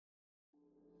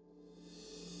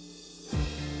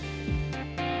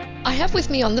have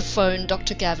with me on the phone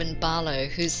Dr. Gavin Barlow,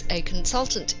 who's a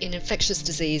consultant in infectious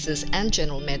diseases and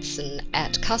general medicine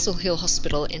at Castle Hill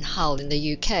Hospital in Hull in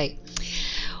the UK.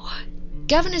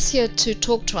 Gavin is here to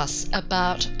talk to us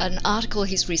about an article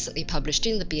he's recently published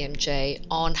in the BMJ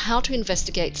on how to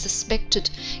investigate suspected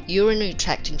urinary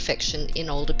tract infection in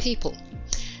older people.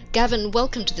 Gavin,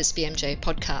 welcome to this BMJ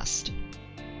podcast.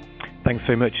 Thanks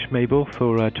very much, Mabel,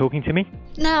 for talking to me.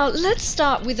 Now, let's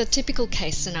start with a typical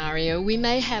case scenario. We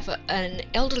may have an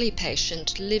elderly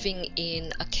patient living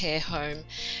in a care home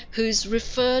who's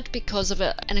referred because of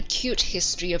an acute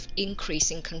history of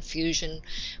increasing confusion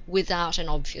without an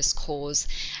obvious cause,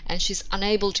 and she's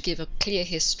unable to give a clear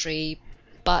history,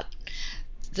 but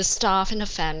the staff and her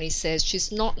family says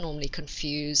she's not normally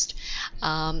confused,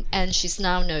 and she's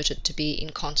now noted to be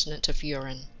incontinent of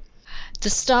urine. The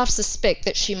staff suspect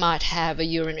that she might have a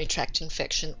urinary tract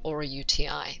infection or a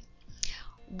UTI.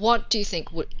 What do you think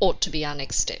ought to be our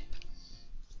next step?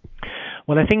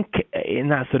 Well, I think in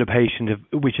that sort of patient,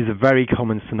 which is a very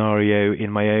common scenario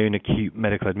in my own acute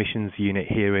medical admissions unit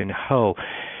here in Hull,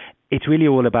 it's really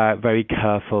all about very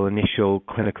careful initial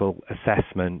clinical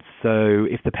assessment. So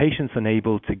if the patient's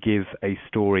unable to give a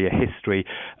story, a history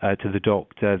to the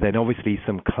doctor, then obviously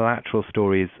some collateral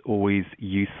story is always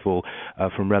useful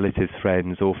from relatives,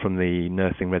 friends, or from the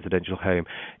nursing residential home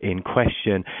in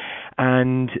question.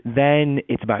 And then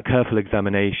it's about careful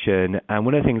examination. And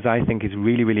one of the things I think is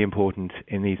really, really important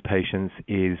in these patients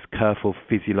is careful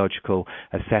physiological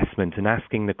assessment and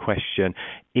asking the question,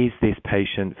 is this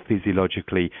patient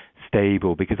physiologically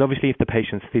stable? Because obviously if the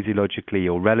patient's physiologically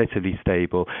or relatively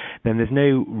stable, then there's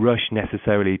no rush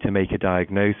necessarily to make a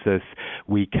diagnosis.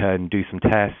 We can do some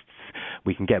tests,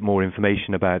 we can get more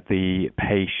information about the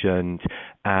patient,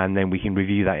 and then we can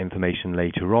review that information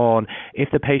later on. If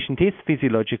the patient is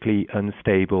physiologically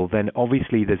unstable, then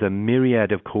obviously there's a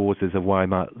myriad of causes of why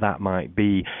that might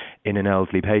be in an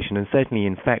elderly patient, and certainly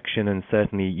infection and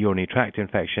certainly urinary tract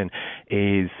infection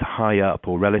is high up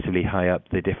or relatively high up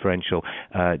the differential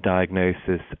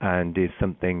diagnosis, and is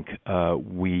something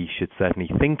we should certainly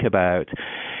think about.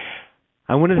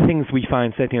 And one of the things we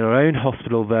find, certainly in our own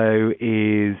hospital, though,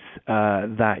 is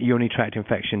that urinary tract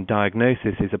infection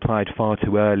diagnosis is applied far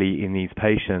too early in these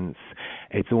patients.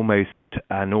 It's almost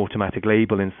an automatic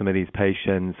label in some of these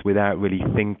patients without really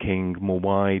thinking more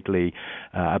widely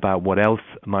about what else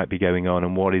might be going on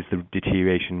and what is the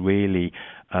deterioration really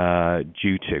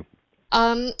due to.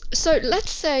 So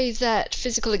let's say that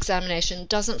physical examination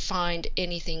doesn't find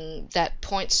anything that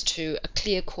points to a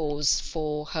clear cause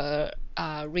for her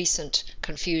recent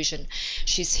confusion.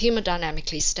 She's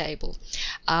hemodynamically stable.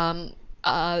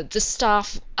 The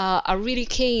staff are really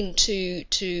keen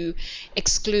to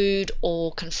exclude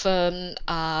or confirm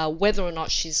whether or not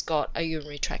she's got a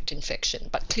urinary tract infection.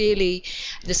 But clearly,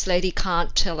 this lady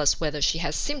can't tell us whether she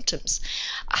has symptoms.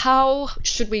 How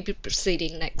should we be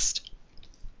proceeding next?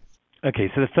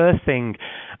 Okay, so the first thing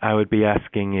I would be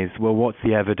asking is, well, what's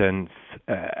the evidence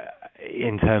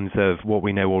in terms of what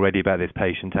we know already about this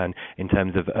patient and in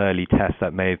terms of early tests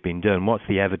that may have been done? What's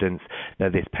the evidence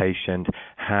that this patient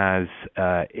has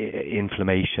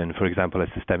inflammation, for example, a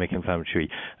systemic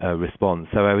inflammatory response?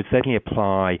 So I would certainly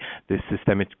apply the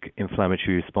systemic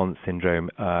inflammatory response syndrome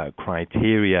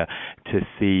criteria to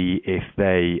see if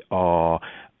they are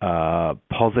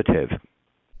positive.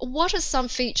 What are some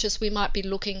features we might be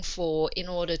looking for in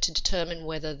order to determine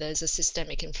whether there's a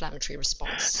systemic inflammatory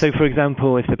response? So, for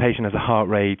example, if the patient has a heart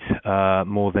rate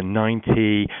more than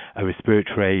 90, a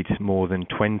respiratory rate more than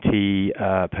 20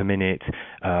 per minute,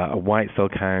 a white cell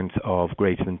count of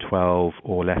greater than 12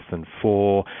 or less than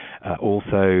 4,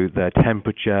 also the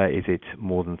temperature, is it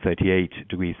more than 38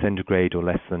 degrees centigrade or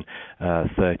less than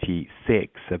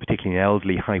 36, particularly in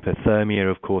elderly,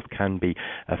 hypothermia, of course, can be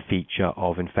a feature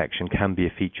of infection, can be a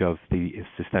feature of the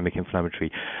systemic inflammatory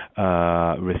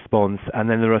response. And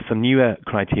then there are some newer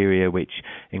criteria which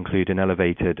include an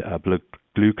elevated blood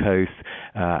glucose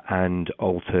and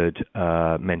altered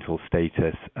mental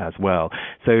status as well.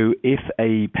 So if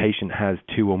a patient has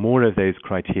two or more of those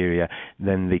criteria,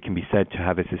 then they can be said to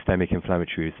have a systemic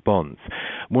inflammatory response.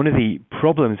 One of the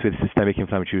problems with systemic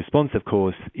inflammatory response, of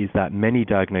course, is that many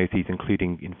diagnoses,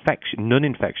 including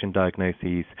non-infection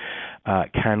diagnoses,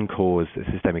 can cause a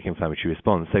systemic inflammatory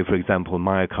response. So, for example,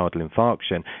 myocardial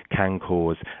infarction can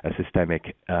cause a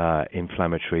systemic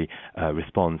inflammatory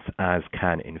response, as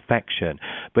can infection.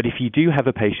 But if you do have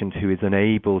a patient who is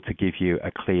unable to give you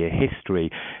a clear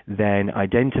history, then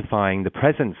identifying the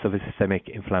presence of a systemic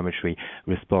inflammatory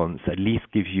response at least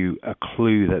gives you a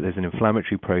clue that there's an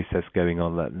inflammatory process going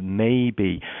on, that may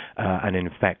be an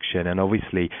infection. And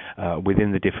obviously,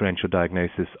 within the differential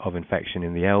diagnosis of infection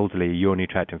in the elderly, urinary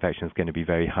tract infection is going to be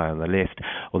very high on the list,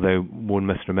 although one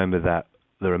must remember that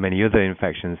there are many other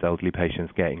infections elderly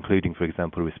patients get, including, for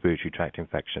example, respiratory tract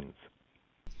infections.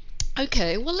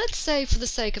 Okay, well, let's say for the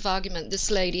sake of argument,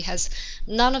 this lady has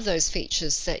none of those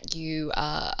features that you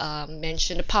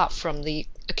mentioned, apart from the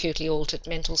acutely altered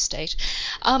mental state,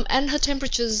 and her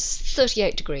temperature's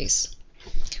 38 degrees.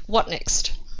 What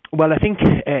next? Well, I think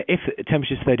if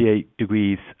temperature is 38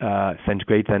 degrees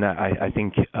centigrade, then I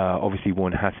think obviously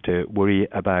one has to worry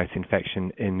about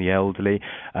infection in the elderly.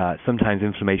 Sometimes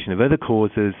inflammation of other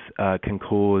causes can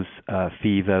cause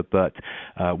fever, but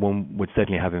one would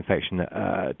certainly have infection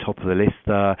top of the list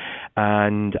there.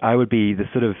 And the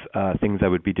sort of things I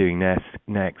would be doing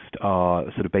next are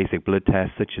sort of basic blood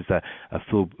tests, such as a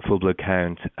full blood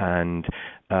count and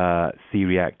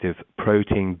C-reactive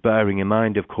protein, bearing in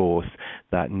mind, of course,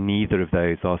 that neither of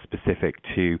those are specific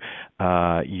to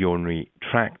urinary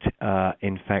tract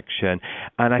infection.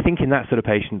 And I think in that sort of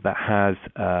patient that has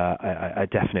a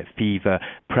definite fever,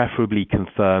 preferably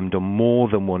confirmed on more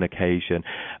than one occasion,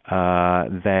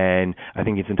 then I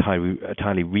think it's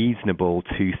entirely reasonable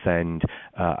to send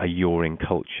a urine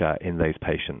culture in those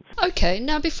patients. Okay,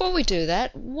 now before we do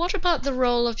that, what about the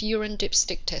role of urine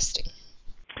dipstick testing?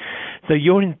 So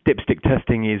urine dipstick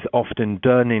testing is often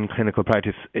done in clinical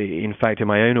practice. In fact, in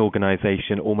my own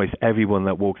organisation, almost everyone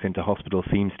that walks into hospital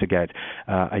seems to get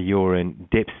a urine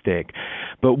dipstick.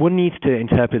 But one needs to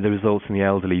interpret the results in the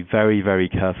elderly very, very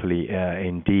carefully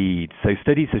indeed. So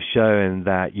studies have shown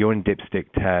that urine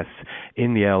dipstick tests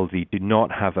in the elderly do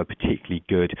not have a particularly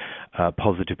good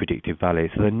positive predictive value.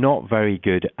 So they're not very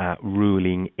good at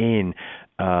ruling in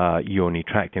urinary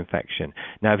tract infection.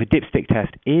 Now, if a dipstick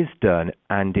test is done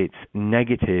and it's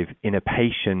negative in a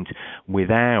patient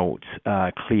without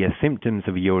clear symptoms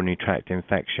of a urinary tract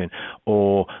infection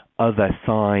or other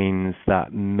signs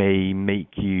that may make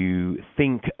you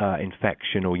think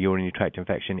infection or urinary tract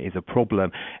infection is a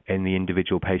problem in the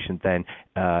individual patient, then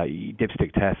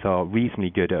dipstick tests are reasonably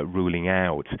good at ruling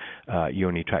out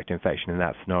urinary tract infection in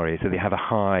that scenario. So they have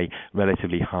a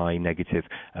relatively high negative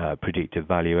predictive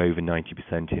value, over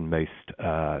 90% in most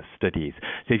studies.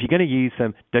 So if you're going to use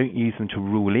them, don't use them to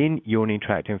rule in urinary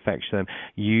tract infection,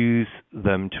 use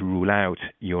them to rule out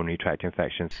urinary tract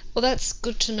infections. Well, that's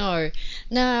good to know.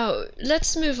 Now,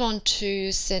 let's move on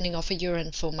to sending off a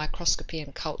urine for microscopy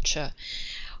and culture.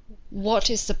 What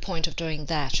is the point of doing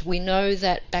that? We know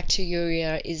that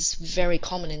bacteriuria is very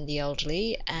common in the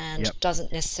elderly and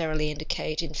doesn't necessarily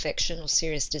indicate infection or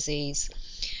serious disease.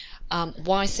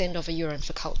 Why send off a urine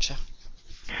for culture?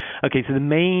 Okay, so the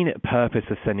main purpose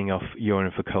of sending off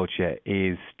urine for culture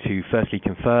is to firstly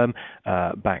confirm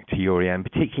bacteriuria, and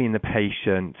particularly in the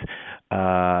patient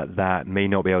that may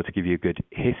not be able to give you a good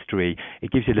history,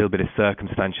 it gives you a little bit of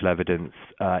circumstantial evidence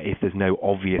if there's no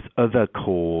obvious other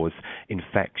cause,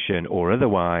 infection or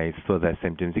otherwise, for their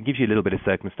symptoms. It gives you a little bit of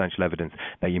circumstantial evidence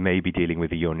that you may be dealing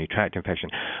with a urinary tract infection.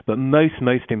 But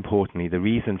most importantly, the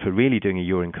reason for really doing a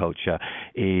urine culture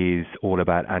is all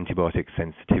about antibiotic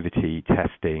sensitivity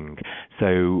testing.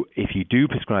 So if you do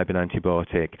prescribe an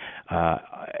antibiotic,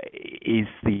 is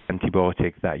the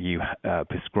antibiotic that you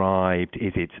prescribed,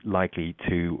 is it likely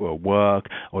to work,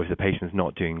 or if the patient's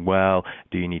not doing well,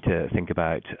 do you need to think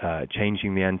about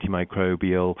changing the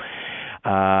antimicrobial?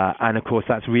 And of course,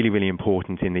 that's really, really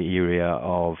important in the area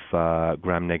of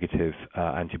gram-negative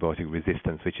antibiotic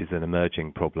resistance, which is an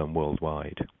emerging problem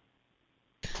worldwide.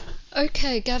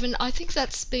 Okay, Gavin, I think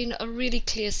that's been a really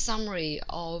clear summary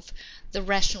of the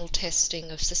rational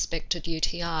testing of suspected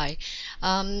UTI.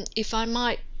 If I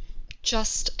might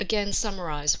just again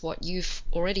summarize what you've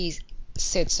already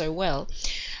said so well,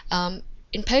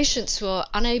 in patients who are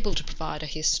unable to provide a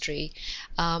history,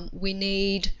 we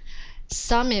need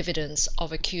some evidence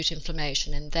of acute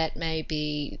inflammation, and that may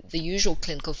be the usual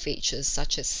clinical features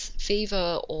such as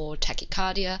fever or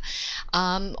tachycardia,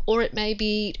 or it may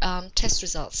be test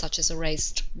results such as a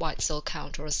raised white cell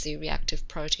count or a C-reactive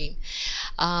protein.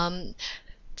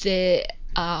 They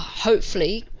are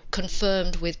hopefully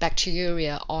confirmed with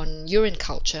bacteriuria on urine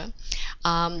culture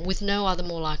with no other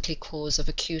more likely cause of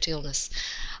acute illness.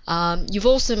 You've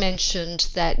also mentioned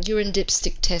that urine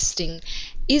dipstick testing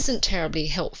isn't terribly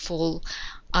helpful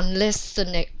unless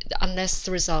the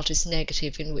result is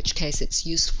negative, in which case it's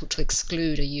useful to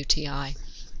exclude a UTI.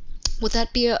 Would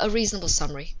that be a reasonable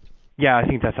summary? Yeah, I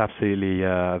think that's absolutely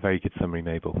a very good summary,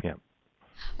 Mabel. Yeah.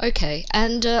 Okay,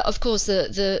 and of course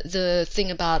the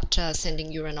thing about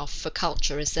sending urine off for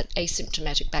culture is that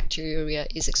asymptomatic bacteriuria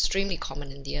is extremely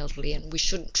common in the elderly, and we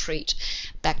shouldn't treat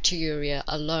bacteriuria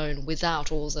alone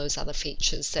without all those other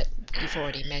features that you've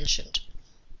already mentioned.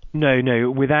 No.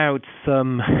 Without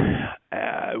some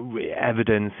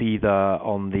evidence either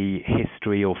on the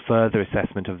history or further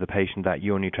assessment of the patient that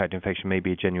urinary tract infection may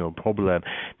be a genuine problem,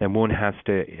 then one has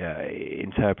to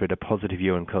interpret a positive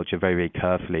urine culture very, very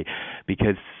carefully,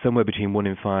 because somewhere between 1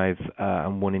 in 5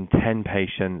 and 1 in 10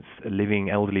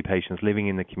 elderly patients living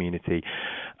in the community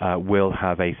will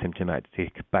have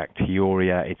asymptomatic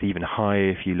bacteriuria. It's even higher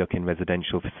if you look in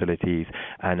residential facilities,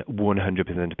 and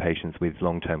 100% of patients with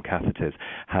long-term catheters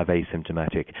have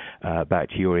asymptomatic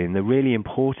bacteriuria. And the really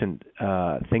important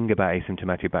thing about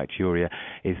asymptomatic bacteriuria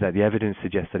is that the evidence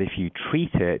suggests that if you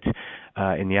treat it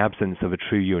in the absence of a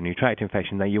true urinary tract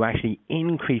infection, that you actually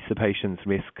increase the patient's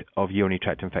risk of urinary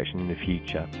tract infection in the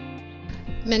future.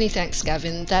 Many thanks,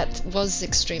 Gavin. That was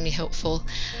extremely helpful.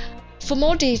 For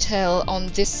more detail on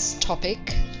this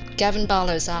topic, Gavin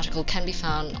Barlow's article can be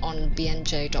found on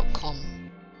bnj.com.